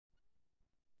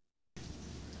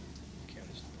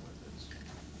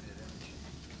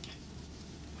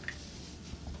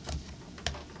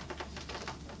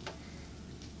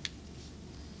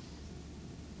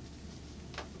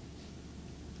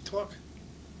talk.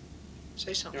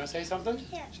 Say You something. want to say something?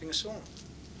 Yeah. Sing a song.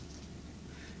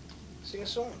 Sing a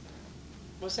song.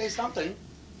 Well, say something,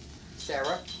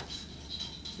 Sarah.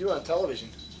 You're on television.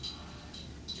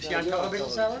 Is she on television,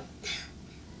 Sarah?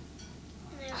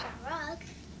 There's a rug.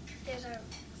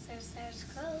 There's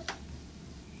clothes.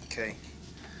 Okay.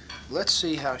 Let's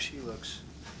see how she looks.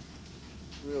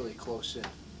 Really close in.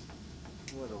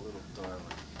 What a little darling.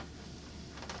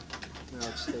 Now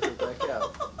let's take her back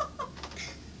out.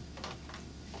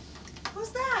 Who's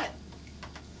that?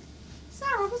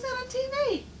 Sarah, who's that on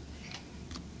TV?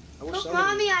 Put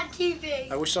Mommy on TV.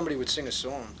 I wish somebody would sing a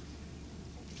song.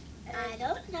 I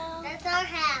don't know. That's our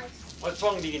house. What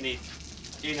song do you need?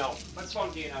 Do you know? What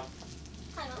song do you know?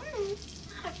 I don't know.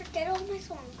 I forget all my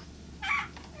songs.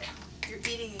 You're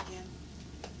eating again,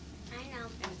 I know.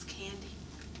 and it's candy.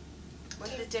 What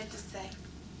did the dentist say?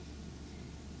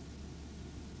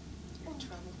 You're in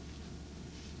trouble.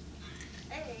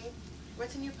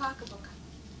 What's in your pocketbook?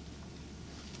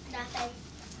 Nothing.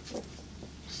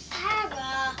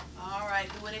 Sarah. All right,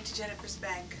 who went into Jennifer's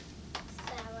bank?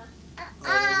 Sarah. Oh,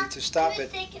 I need to stop you it.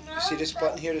 thinking You see this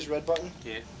button here, this red button?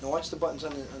 Yeah. Now watch the buttons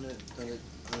on the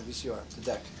VCR, the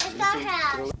deck. It's See, our to the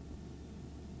house. left.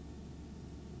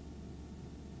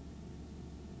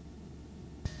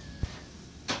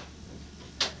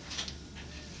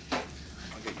 I'll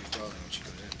get your darling when she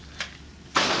comes in.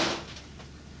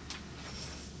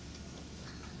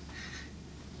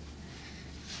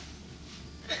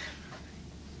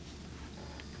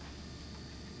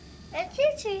 That's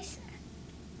your Teresa.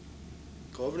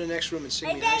 Go over to the next room and sing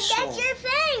And me a then nice that's song. your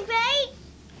thing, right?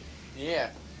 Yeah.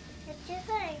 That's your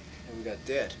thing. And we got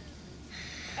Dad.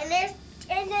 And there's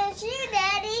you,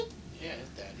 Daddy. Yeah, it's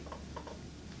Daddy.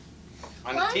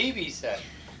 On What? the TV set.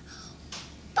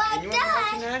 But Can you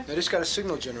imagine Dad, that? Now this got a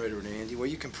signal generator in it, Andy, where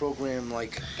you can program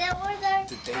like that was our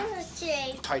The date.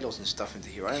 chemistry. titles and stuff into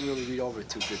here. I didn't really read over it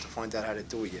too good to find out how to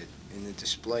do it yet. In the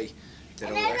display,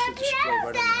 that'll And then actually the display piano,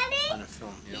 right Daddy. on the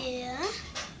film. You know. Yeah.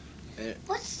 And it-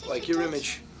 What's like your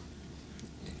image.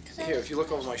 Here, if you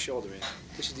look over my shoulder, Andy,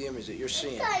 this is the image that you're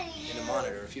seeing in the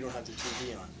monitor if you don't have the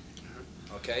TV on.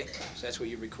 Okay? So that's what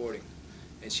you're recording.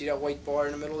 And see that white bar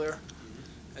in the middle there?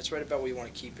 That's right about where you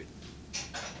want to keep it.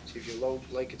 See, if you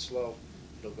like it's low,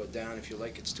 it'll go down. If you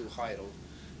like it's too high,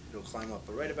 it'll climb up.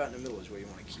 But right about in the middle is where you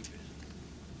want to keep it.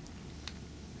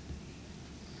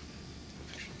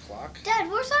 Clock. Dad,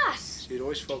 where's us? See, it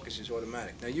always focuses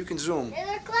automatic. Now you can zoom There's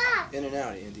a clock. in and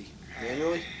out, Andy,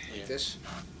 manually, Yeah. like this.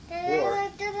 There's Or a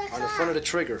on the clock. front of the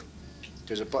trigger,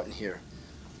 there's a button here.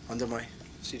 Under my,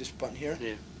 see this button here?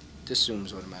 Yeah. This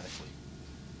zooms automatically.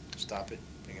 Stop it,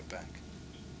 bring it back.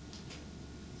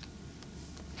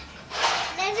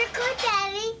 There's your coat,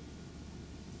 Daddy.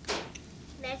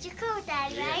 That's your coat,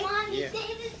 Daddy, Yeah. right? Mommy, Yeah.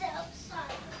 David's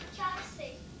outside.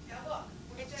 Chelsea. Now look.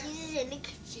 And Jesus in the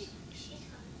kitchen.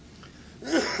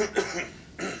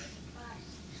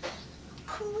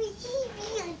 Can we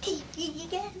be on TV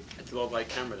again? It's a low light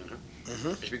camera then, huh?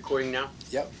 Mm-hmm. It's recording now?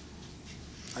 Yep.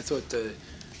 I thought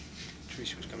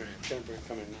Teresa was coming in. Jennifer,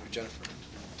 come in now. Or Jennifer.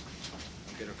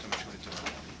 I'll get her coming through the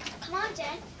door. Come on,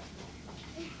 Jen.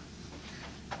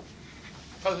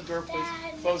 Close the door, please.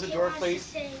 Dad, Close the Mickey door, wants to please.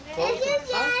 sing. Close This the- is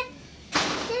Dad.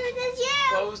 This is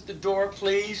you. Close the door,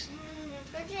 please.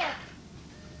 Where's you?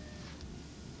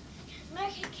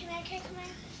 Mary, can I come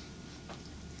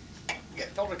in? Yeah,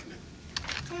 tell her to come in.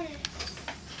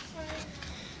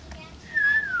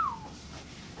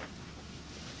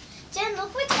 Jen,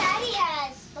 look what Daddy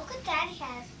has. Look what Daddy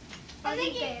has.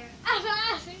 Fuzzy bear.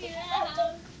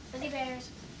 Fuzzy bears.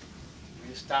 Will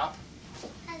you stop?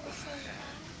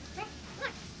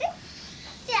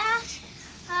 Yeah.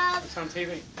 It's on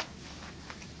TV.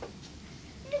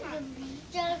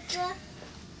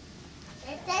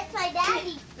 That's my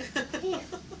daddy.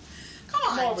 Come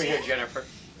on, Come over here, Jen. Jennifer.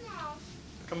 No.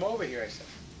 Come over here, I said.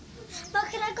 But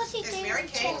can I go see There's David Mary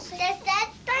and Kate. Chelsea?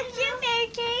 That's you, Mary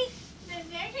Kate.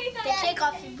 Take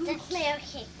off your boots. That's Mary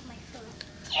Kate, my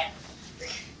food.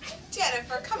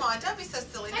 Jennifer, come on, don't be so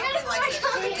silly. Nobody likes it.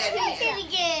 Put a dead man.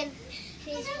 again.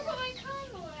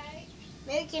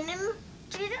 American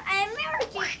and American.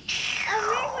 What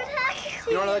happened to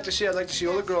You know what I'd like to see? I'd like to see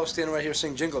all the girls standing right here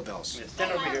sing Jingle Bells. Yeah,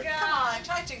 stand over here. Come on,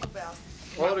 try Jingle Bells.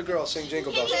 All the girls sing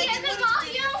Jingle Bells. Maggie, what did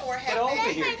you do to your forehead, Get over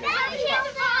Maggie? here,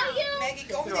 Jennifer. Maggie,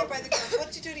 go over there by the girls. What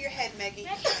did you do to your head, Maggie?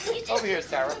 Over here,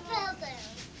 Sarah.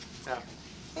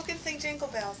 Who can sing Jingle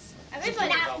Bells?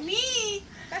 Not me.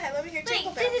 Go ahead, let me hear Wait,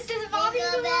 Jingle Bells. this is Bobby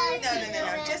the one?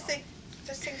 No.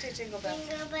 Just sing to Jingle Bells.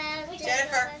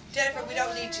 Jennifer, we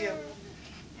don't need you.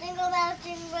 Jingle bells,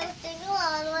 jingle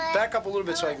all the way. Back up a little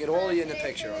bit so I can get all of you in the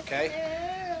picture, okay?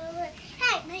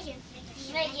 Hey, Megan.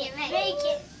 Make it.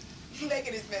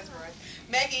 Megan is mesmerized.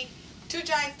 Maggie, 2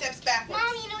 giant steps backwards.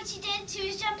 Mom, you know what she did? She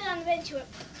was jumping on the bench. She went,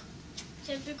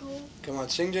 typical. Come on,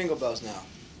 sing Jingle Bells now.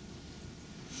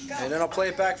 Go. And then I'll play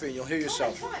it back for you and you'll hear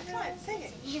yourself. Come on, sing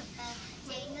it.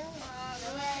 Jingle all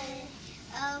the way.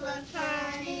 Oh, what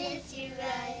fun it is to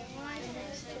ride in one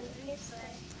horse open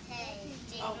sleigh. Hey,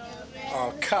 jingle bells.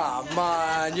 Oh, come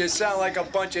on. You sound like a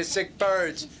bunch of sick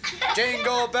birds.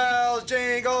 Jingle bells,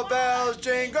 jingle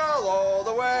all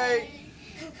the way.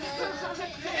 You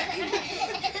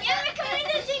ever come in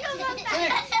the jingle bells?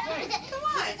 Come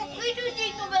on. We do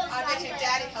jingle bells. I bet your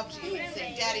daddy helps you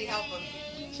sing. Daddy, help him.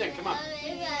 Sing, come on.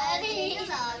 Hey,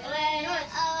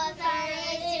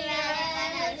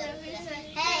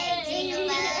 jingle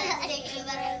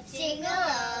bells, jingle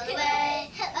all the way.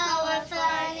 Oh, what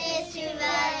fun it is to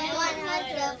ride in one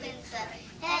horse open sleigh.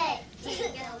 Hey,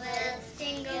 jingle bells,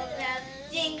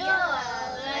 jingle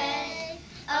all the way.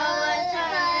 Oh, what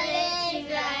fun it is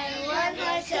to ride in one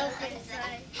horse open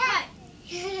sleigh. Hey!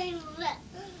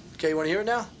 Okay, you want to hear it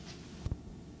now?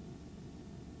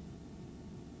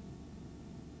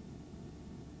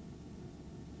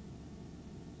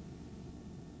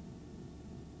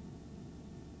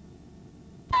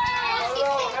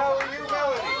 Hello, how are you,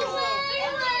 Melody?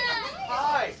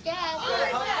 Hi.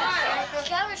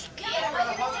 That was scared.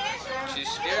 She's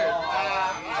scared.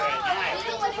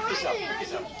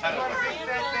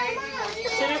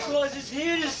 Santa Claus is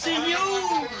here to see you.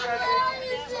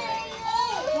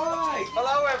 Hi.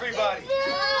 Hello, everybody.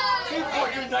 He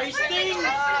brought you nice things.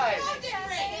 Hi.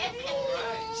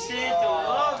 Santa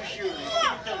loves you.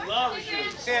 Santa loves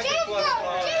you. Santa Claus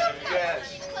loves you, yes.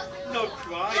 No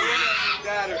crying.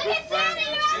 Dad, a good friend.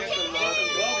 Santa loves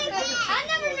you. I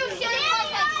never knew Santa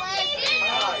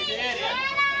Hi.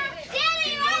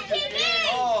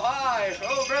 Oh, hi.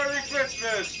 Oh, Merry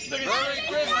Christmas. Merry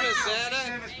Christmas, Santa.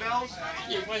 Santa's bells.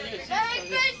 Yeah, well, yes. Merry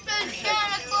Christmas,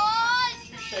 Santa Claus!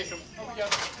 Shake him. Oh, we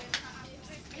got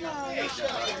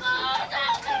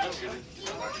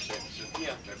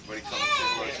Everybody come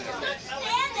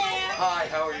Hi,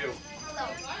 how are you?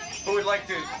 Who would like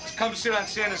to come sit on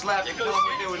Santa's lap and tell him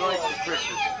what they would like for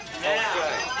Christmas?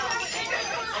 Okay.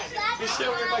 You're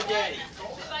still with my daddy.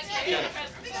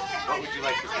 What would you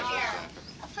like for Christmas?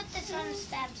 I'll put this on the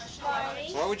steps.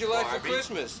 Barbie. What would you like for Barbie.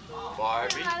 Christmas?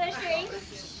 Barbie. Other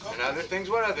things. And other things?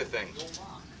 What other things?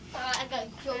 I got a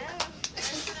joke.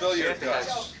 Fill your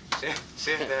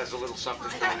Santa has a little something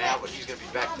coming out, but he's going to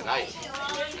be back tonight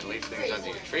and leave things under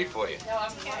your tree for you.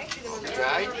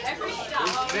 Okay?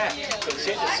 Who's next?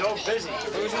 Santa's so busy.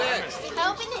 Who's next?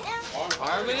 Open it now.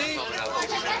 Harmony?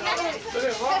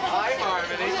 Hi,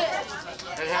 Harmony.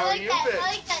 And how are you been? I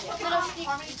like that little stick.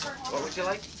 What would you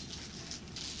like?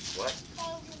 What?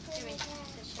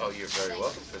 Oh, you're very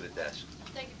welcome for the desk.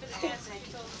 Thank you for the dance.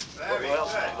 What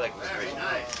else would you like for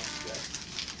Christmas?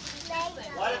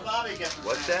 Why did Bobby get the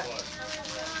What's that?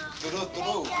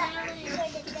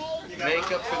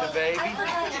 Makeup for the baby?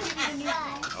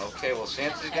 Okay, well,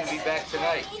 Santa's going to be back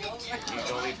tonight. He's going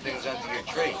to leave things under your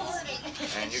tree.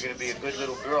 And you're going to be a good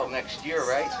little girl next year,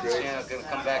 right? Santa's going to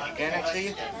come back again and see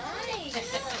you?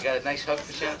 You got a nice hug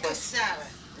for Santa Claus?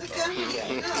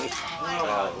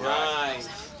 Oh, nice.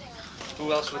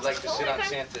 Who else would like to sit on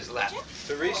Santa's lap?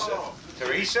 Teresa.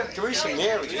 Teresa? Teresa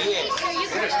Mary, yes.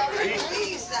 Yes, Teresa.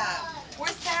 Lisa.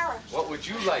 Where's Sarah? What would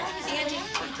you like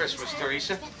for Christmas,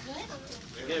 Teresa?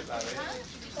 Forget about it.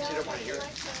 Sit up right here.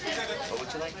 What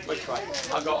would you like? We'll try.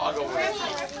 I'll go with it.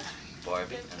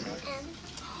 Barbie.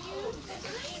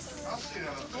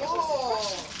 Oh.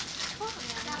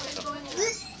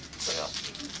 What else?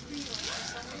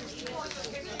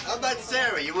 How about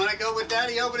Sarah? You want to go with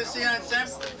Daddy over to see on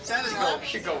Santa's No, home? we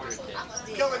should go with it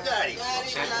then. Go with Daddy.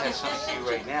 Santa has something for you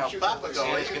right now. Papa, go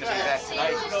Santa's going to be back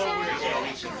tonight. He's going to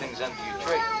leave some things under your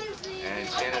tree. And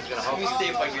Santa's going to help you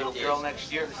stay by your little girl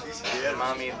next year. And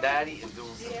Mommy and Daddy and do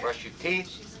brush your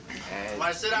teeth. And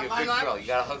Wanna sit be on a my good lap? girl. You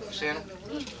got a hug for Santa?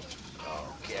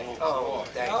 Okay. Oh,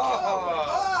 thank you.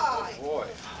 Oh, boy.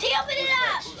 Open it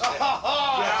up.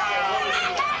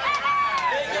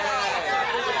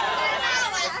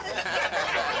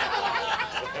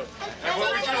 And what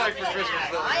would you like for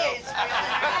Christmas, little girl?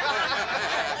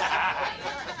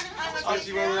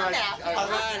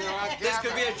 This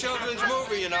could be a children's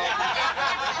movie, you know.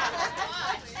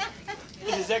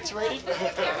 Is this X-rated?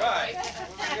 Right.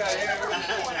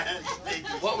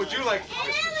 What would you like for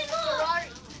Christmas?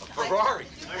 A Ferrari.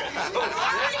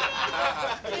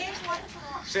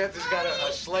 Santa's got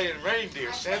a sleigh and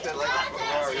reindeer. Santa like a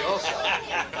Ferrari also.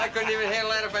 I couldn't even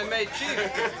handle that if I made cheap.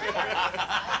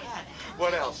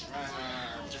 What else?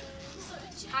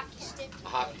 Hockey stick. A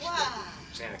hockey stick.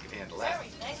 Santa can handle that.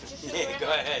 Yeah, go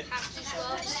ahead.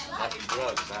 Lucky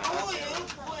drugs, huh?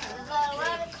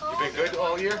 You been good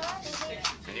all year?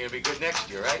 And you're gonna be good next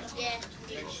year, right? Yeah.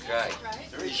 Okay.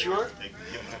 Are you sure?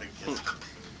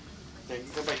 Yeah, you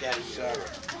go by Daddy. Sarah.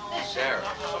 Sarah.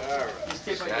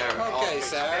 Sarah. Okay,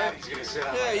 Sarah. He's gonna sit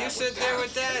on Yeah, my you lap sit there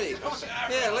with Daddy.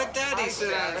 Yeah, let Daddy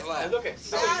sit on his lap. Look at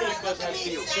Santa Claus has for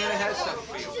you. Santa has something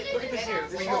for you. Look at this here.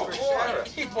 For you, for Sarah.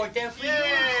 He bought that for you.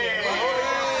 Yay!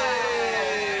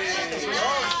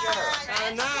 How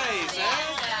nice,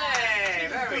 huh? Hey,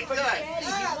 very good.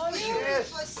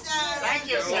 Thank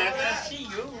you, Santa. See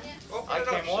you. I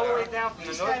came all the way down from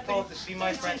the North Pole to see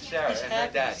my friend Sarah He's and her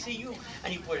happy to daddy. see you.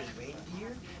 And he bought his reindeer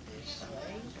and his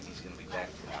sleigh. He's gonna be back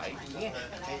tonight. Yeah,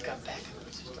 he'll come back.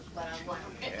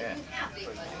 Yeah.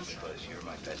 Because you're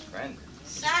my best friend.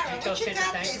 Sarah, Tell what you Santa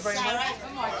got thank there, you very Sarah?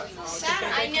 much.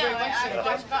 Sarah, Thank you very much, Santa.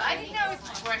 I didn't know it was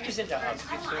Kiss in the hug. Give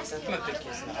him a good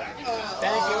kiss in the hug. Oh.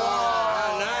 Thank you.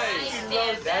 Oh,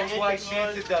 nice. That's why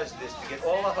Santa does this, to get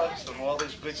all the hugs from all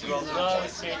his good girls. Love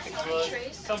Santa Claus.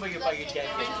 Come by your daddy.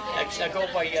 I go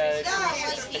by,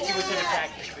 let's see what's in the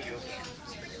package for you.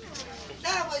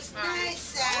 That was nice,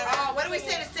 Sarah. Oh, what do we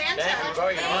say to Santa?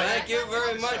 Thank you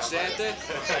very much, Santa.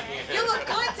 You look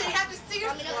good, so you have to see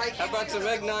your story. How about some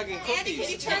eggnog and Andy, can you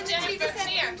cookies? turn the TV set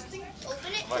here?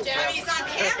 Open it. My He's on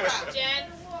camera.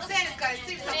 Jen. Santa's got to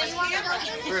see something on camera.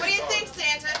 What do you think,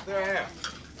 Santa? There I am.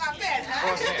 Not bad, Come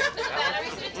huh? The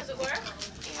batteries in it, does it work?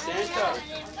 Santa.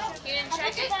 You didn't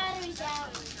check it? Batteries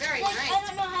out. Very Like, nice. I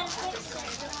don't know how to fix it.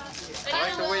 I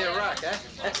like the way you rock, huh?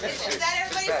 Is that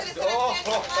everybody's going to sit on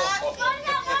Santa's lap? What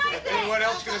about Margaret? Anyone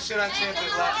else gonna sit on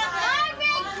Santa's lap?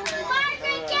 Margaret!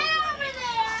 Margaret, get over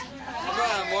there! Come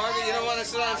on, Margaret. You don't want to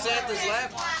sit on Santa's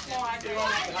lap? Margaret.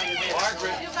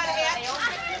 You got to ask.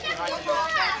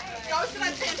 Go sit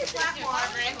on Santa's lap,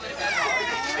 Margaret.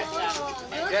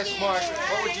 Yes, Margaret.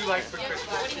 What would you like for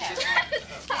Christmas?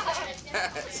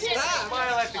 Stop.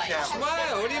 Smile at the camera.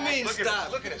 Smile. What do you mean, Look at stop?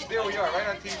 us. Look at us. There we are, right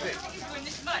on TV.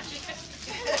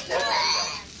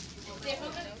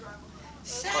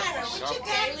 Sarah, what you got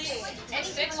there? It's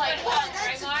 6 foot high,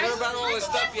 right, Mark? What about all the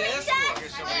stuff you asked for?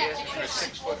 Here's somebody asking for a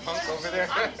 6-foot hunk over there.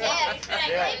 Yeah.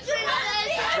 Yeah.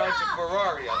 He drives a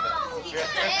Ferrari on that.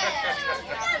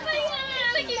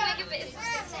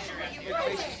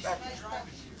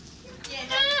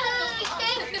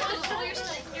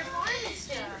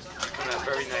 Come on,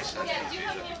 very nice. Maybe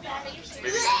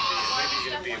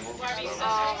you're gonna be a movie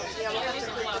star.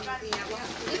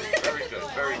 Very good,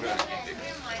 very good.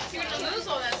 You're gonna lose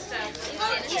all that stuff.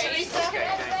 Okay,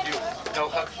 thank you. No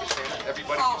hug for Santa.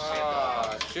 Everybody can stand up.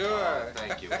 Oh, sure.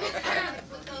 Thank you.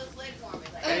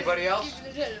 Anybody else?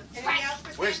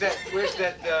 Where's that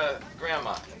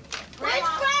grandma? Where's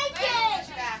Frankie?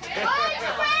 Where's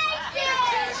Frankie?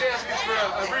 He's asking for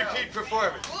a repeat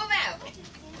performance. Move out.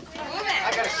 Move out. I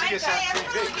gotta see us on He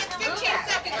TV. gets 15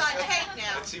 seconds on tape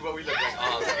now. Let's see what we look like.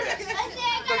 Oh, look at that.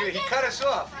 Look at it. He cut us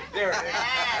off. There it is.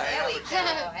 There we go.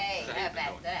 Hey, how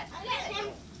about that?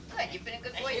 Good, you've been a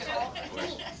good boy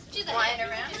too. Flying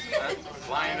around.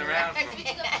 Flying around from...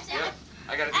 Yep.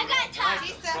 I gotta do I got time.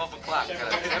 12 o'clock. I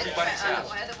gotta hit everybody's house.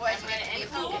 One of the boys went to any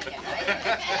pool again, right?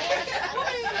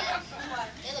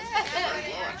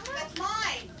 That's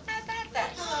mine. How about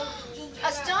that?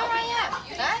 A star I am,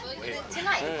 huh?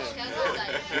 Tonight.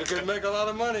 You could make a lot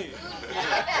of money. With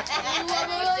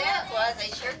Santa Claus, I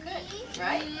sure could,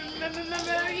 right?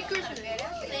 Merry Christmas. Man,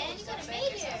 you got a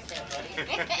baby.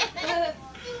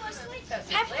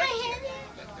 I put my hand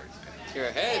in. Your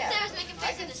head. Sarah's making I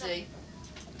faces can at see.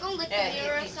 Don't lick the Yeah,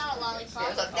 mirror, you- it's not a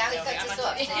lollipop. Look, now he cuts us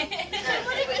off, see?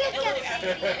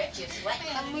 Rich is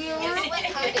sweating. A mirror, a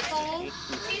comb,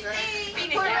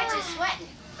 poor Rich is sweating.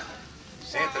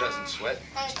 Santa doesn't sweat.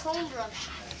 And a comb brush.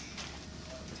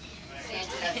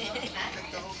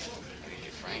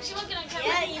 She looking on camera.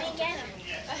 Yeah, you didn't get him.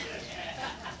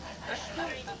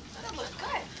 That looks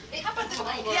good. How about the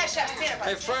light? Yeah, Chef Santa.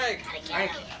 Hey, Frank.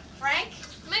 Frank. Frank?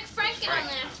 Make Frank get on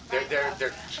there.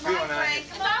 They're screwing on you.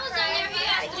 If I was on there, he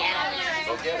has to get on there.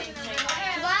 Go get it.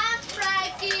 Come on,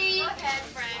 Frankie. Go ahead,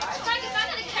 Frank. Frank, if I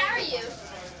gotta carry you.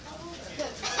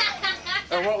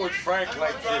 And what would Frank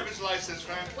like for... license,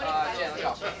 Frank?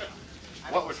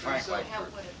 What would Frank like for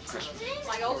Christmas?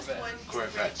 My oldest one.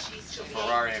 Corvettes. A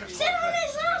Ferrari and a Sit on Corvette.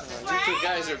 his lap, You two Frank.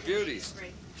 guys are beauties.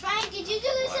 Frank, did you do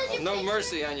this as your No picture?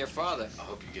 mercy on your father. I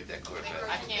hope you get that Corvette.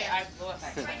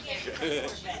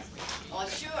 Oh,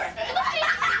 sure.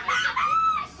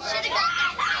 Should've got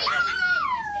that.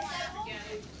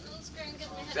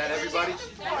 Is that everybody? I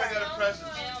got a present.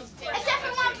 Except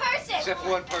for one person. Except for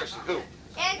one person. Who?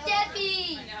 Aunt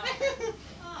Debbie.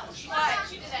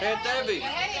 Aunt Debbie.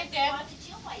 Hey, Dad.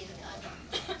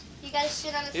 You gotta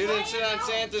sit on his You didn't sit on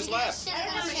Santa's lap. Sit on I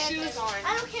have my Santa's shoes on.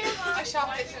 I don't care about I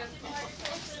shopped it.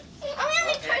 I'm the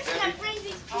only person that brings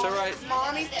these. It's all right.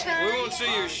 Mommy's turn. We won't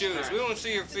see your shoes. We won't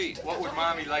see your feet. What would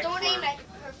Mommy like Don't aim at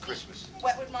for her feet. Christmas?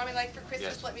 What would Mommy like for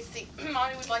Christmas? Yes. Let me see.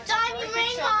 Mommy would like to Diamond have ring,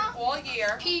 children Mom. all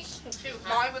year.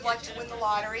 Mommy would like to win the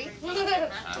lottery.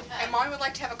 And Mommy would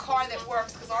like to have a car that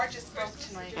works, because ours just broke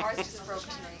tonight. Ours just broke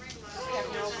tonight. We have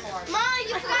no car. Mom,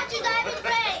 you forgot your diamond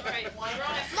ring.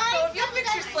 So if you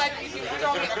fix your sled, you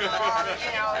don't get a car,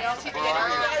 you know, and else you can get a car.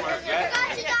 You forgot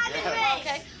your diamond ring.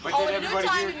 Okay. But Oh, did a new everybody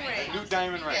diamond hear? ring. A new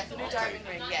diamond ring. Yes, a new diamond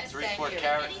ring, yes, thank 3/4 you.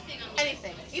 carat,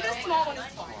 Anything. Even a small one is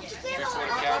fine.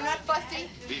 3/4 I'm carat, not fussy.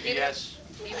 VVS.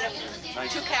 Even a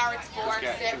 2 carats, 4,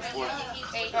 6, 2/4.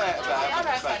 8.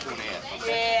 About 2.5.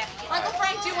 Yeah. Uncle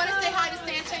Frank, do you want to say hi to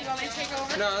Santa and you want me to take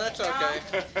over? No, that's okay.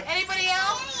 Anybody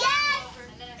else? Yes.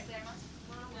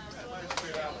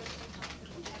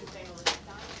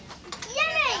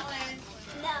 Yummy.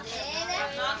 No.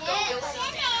 I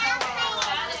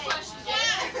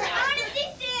want to see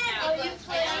Santa. Oh, you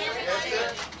play.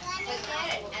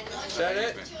 Is that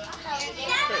it?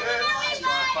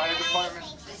 Fire department?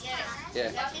 Yeah.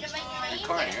 In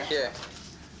Kearney, huh? Yeah.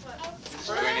 Is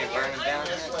there any burning down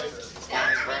here?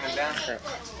 Any burning down?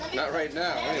 Not right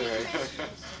now, anyway.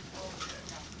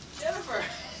 Jennifer.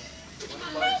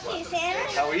 Thank you,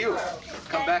 Santa. How are you?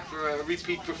 Come back for a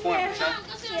repeat performance, huh?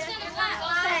 Go sit on Santa's lap.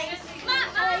 Thanks.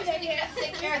 I like that you have to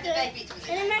take care of the baby.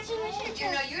 And it matches my shirt. You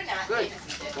know you're not. Good.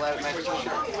 Glad it matches your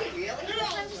shirt. Really?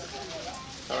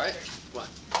 All right. From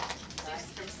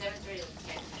 7th grade.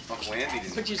 Uncle Andy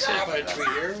didn't. Put your sit by a tree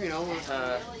here, you know. Wait a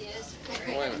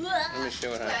minute. Let me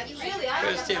show it how. Really, I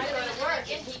Where's Tim?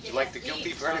 Did you like the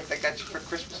guilty verdict I got you for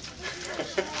Christmas?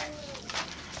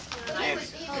 Andy,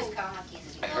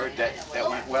 I heard that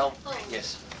went well.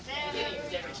 Yes.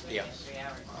 Yeah.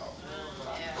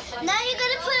 Now you're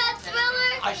gonna put out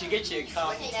Thriller? I should get you a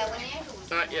copy.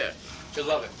 Not yet. You'll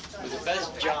love it. It was the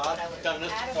best job done in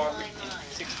this department in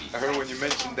 60 years. I heard when you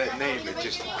mentioned that name, it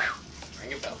just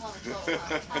Ring a bell.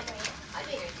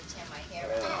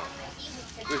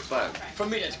 good fun. For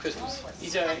me, that's Christmas.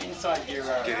 He's inside your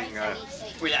Getting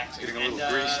relaxing. getting a little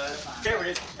And, greased. there it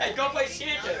is. Hey, go by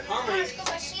Santa. Harmony.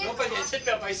 Go by sit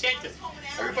down by Santa.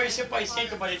 Everybody sit by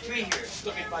Santa by the tree here.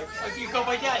 Look at my. You go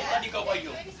by Daddy. Daddy go by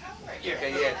you. Here.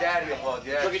 Okay, yeah, Daddy will hold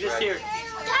you. Look at this right. here.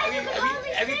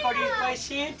 Everybody's by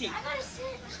Santa.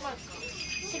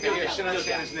 Here, sit on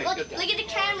Santa's knee. Look at the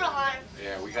camera, hon.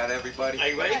 Yeah, we got everybody. Are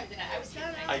you ready?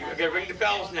 Are you gonna ring the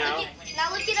bells now?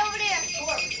 Now look it over there.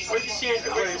 Where's the Santa?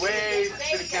 Everybody wave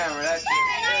to the camera. That's it.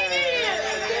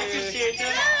 Thank you,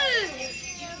 Santa.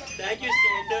 Thank you,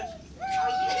 Santa.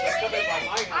 He's coming by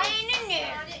my I house. ain't in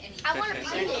there. I want to be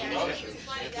there.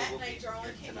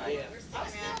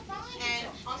 And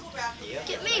Uncle Ralph.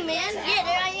 Get me, man. Yeah,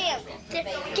 there I am.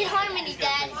 Get Harmony,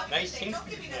 Dad. Nice things.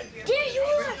 There you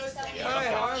are.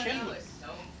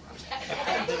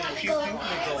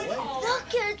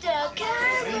 Look at the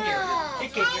camera.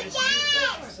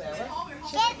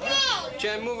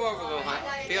 Jen, move over a little, huh?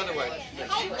 The other way. Yeah,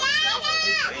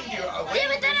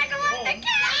 but then I go on the camera.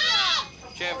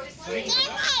 Jen,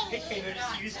 Yeah,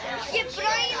 but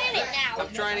I ain't in it now.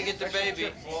 I'm trying to get the baby.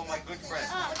 All my good friends.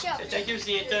 Oh, Joe. Thank you,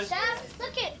 Santa. Dad,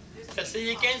 look it. I'll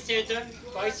see you again, Santa.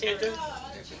 Bye, Santa.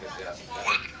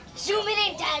 Zoom it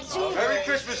in, Dad. Zoom it in. Merry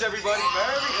Christmas, everybody.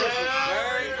 Merry Christmas.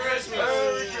 Merry Christmas.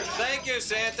 Merry Christmas. Thank you,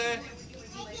 Santa.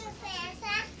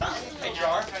 Hey,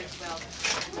 Jar.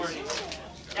 Morning.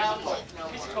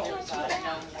 It's cold.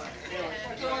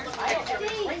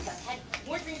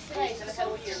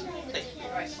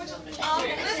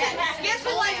 Guess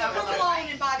who likes to cook alone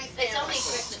in Bobby's family? It's only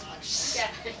Christmas. Yeah.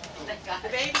 The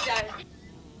baby died.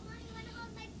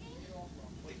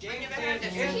 Just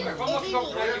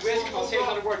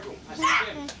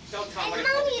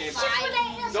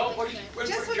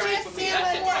what you see was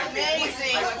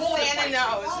amazing what Santa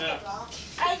knows.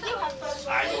 I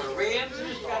know the Rams in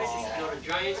this guy, I know the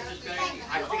Giants in this guy.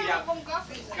 I figured out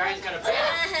Giants got a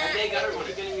bat, and they got a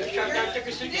running game. They shut down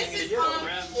Dickerson game in the year.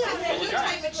 And the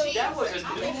Giants. That was a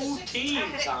new team,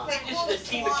 Tom. This is the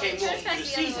team that came over for the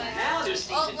season. Now this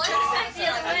season's What's that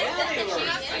deal? and now they learn.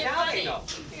 And now they know.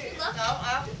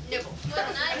 Nibble.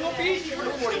 It won't be easy for the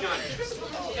 49ers.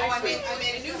 Oh, I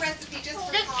made a new recipe just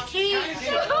for the pasta.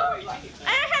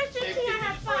 I have 16 and a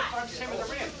half 5.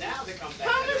 Now they come back.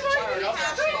 Fired up.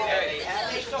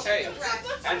 Hey,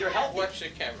 And they're healthy. watch the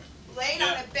camera. Laid on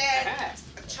a bed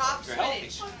of chopped They're healthy.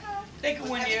 spinach, They can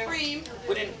win heavy here cream,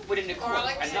 within the quarter.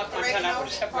 I knocked my pen out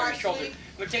with a separated shoulder.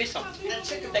 Let me tell you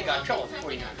something. They got trouble for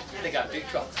 49ers. They got big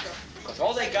trouble. Because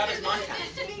all they got is Montana.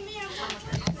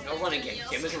 No running game.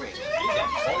 Kim is a ranger.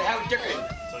 All they have is different.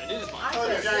 So they do this one. Oh,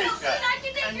 the Giants got.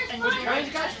 And what the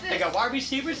Giants got? They got wide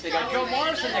receivers. They got Joe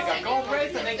Morrison. They got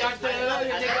Galbraith, and they got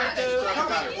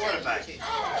Quarterback.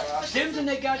 Sims, and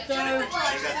they got Rutledge.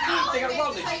 They got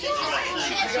Rutledge. Let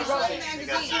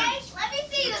me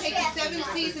see You take the 7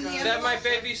 C's and the Is other that my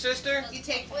baby sister? You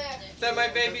take Is that my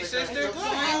baby sister?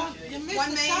 one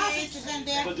mayonnaise,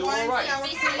 We'll do one all right. sour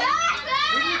cream.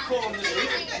 We didn't call him this week.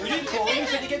 We didn't call him. He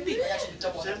said to get beat.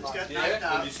 Sim's got knocked Have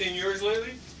out. you seen yours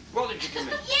lately? Rutledge, you come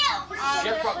in.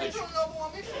 Jeff Rutledge.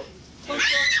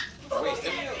 Wait,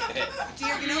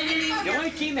 Dear, you know what we need? the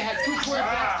only team that had 2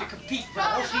 quarterbacks to compete for the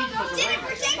whole season was the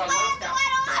Rangers. They got knocked out.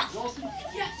 Wilson, and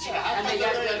they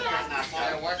got they didn't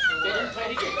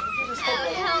play the game.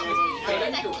 They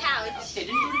didn't do it. They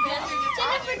didn't do the best.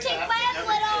 Jennifer, take my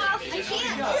foot off. I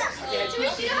can't.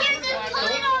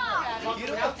 Pull it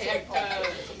off. They had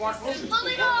Mark Wilson. Pull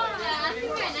it off. Very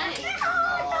nice.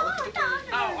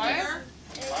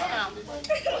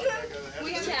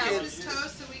 We have Christmas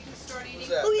toast so we can start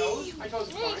eating. I told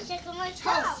you. Hey, check on my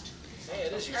toast. Hey,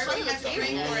 it is your Everybody has a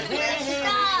drink for it.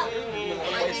 Stop.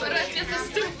 But I'm just so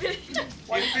stupid.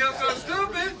 You feel so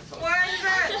stupid? Why is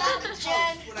that?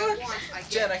 Jen. What I want, I get.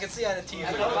 Jen, I can see on the TV.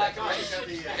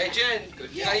 Hey, Jen,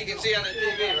 now you can see on the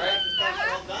TV, right?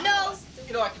 No.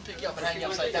 You know I can pick you up and hang you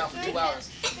upside down for 2 hours.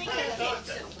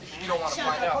 You don't want to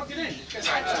find out. Plug it in. You can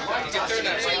turn that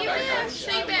right back on.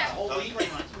 Stay back.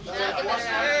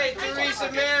 Hey,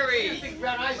 Teresa Mary.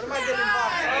 What am I getting involved in?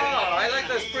 Oh, I like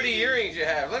those pretty earrings you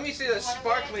have. Let me see those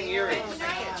sparkling earrings.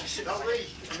 Don't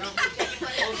reach.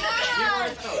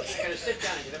 Gotta sit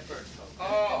down and get up first.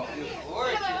 Oh,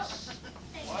 gorgeous.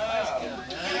 Wow.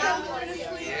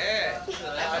 Yeah.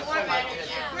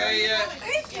 Hey,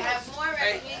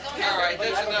 hey, all right,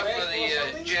 that's enough for the Everybody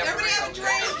have a jamboree.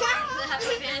 drink?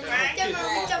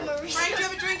 Frank, do you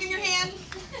have a drink in your hand?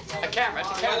 A camera. It's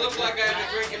a I camera. look like I have a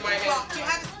drink in my Well, hand. do you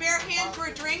have a spare hand for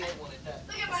a drink?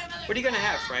 What are you gonna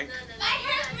have, Frank?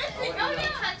 They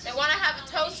want to have a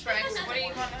toast, Frank. So what do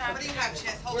you want to have? What do you have,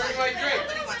 Chess? Hold Where's on. my drink? What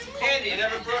do you want? Some coffee? Andy, you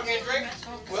never brought me a drink?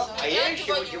 Well, I Yeah, asked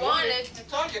you what you wanted. I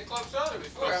told you club soda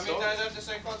before. How many times I have to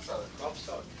say club soda?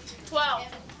 12.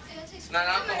 It's not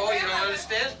alcohol, you don't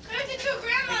understand? He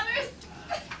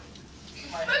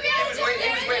was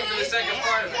waiting for the second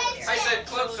part of it. I said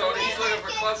club soda, he's looking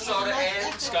for club soda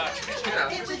and scotch. You know.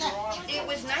 It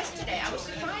was nice today. I was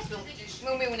surprised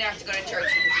when we went out to go to church.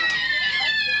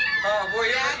 Oh, boy,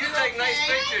 you take nice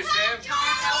pictures, Sam.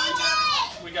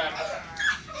 We got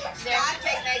There to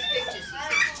take nice pictures.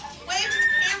 Wave to the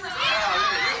camera. Oh,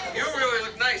 you really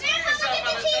look nice. Put yourself on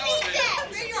the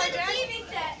television. There you are, Dad.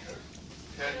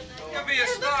 You'll be a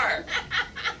star.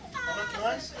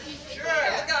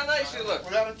 Sure, look how nice you look.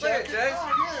 Without a Look at jacket? Jay.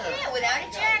 Yeah, without a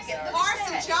jacket. Look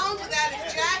Carson at that. Jones without his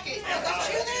jacket. Look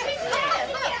at you there.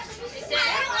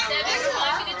 Debbie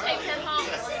wants you to take her home.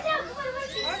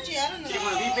 Archie, I don't know. Do you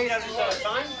want to repeat on this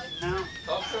time? No,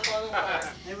 Talk to her, by the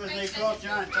way. it was they called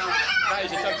John Thomas.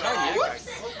 Guys, it's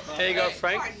time. Here you go,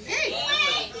 Frank.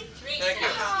 Thank you.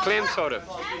 Clam soda.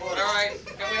 All right,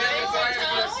 can we have a fire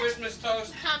for the Christmas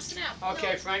toast? Thompson out.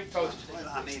 Okay, Frank, toast.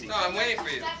 I'm eating. No, I'm waiting for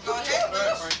you. Go ahead.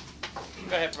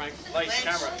 Go ahead, Frank. Lights,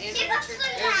 camera.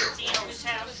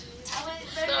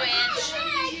 Go,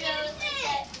 Ange.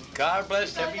 God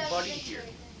bless everybody here.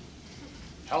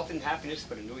 Health and happiness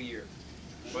for the new year.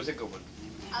 Was a good one.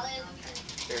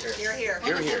 You're here.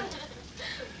 You're here.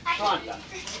 Come on, Don.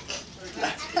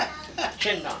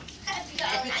 Chin down.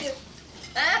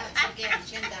 They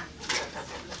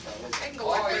can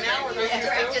go on for an hour.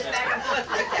 Frank just back and forth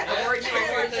like that. A word here, a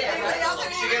word there. Everybody else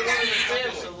You get one of the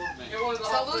family. You're one of the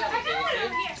whole Salute.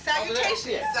 family.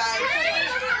 Salutations.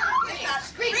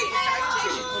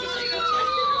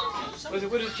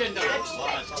 What is chin down?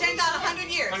 10 down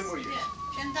 100 years. 100 more years.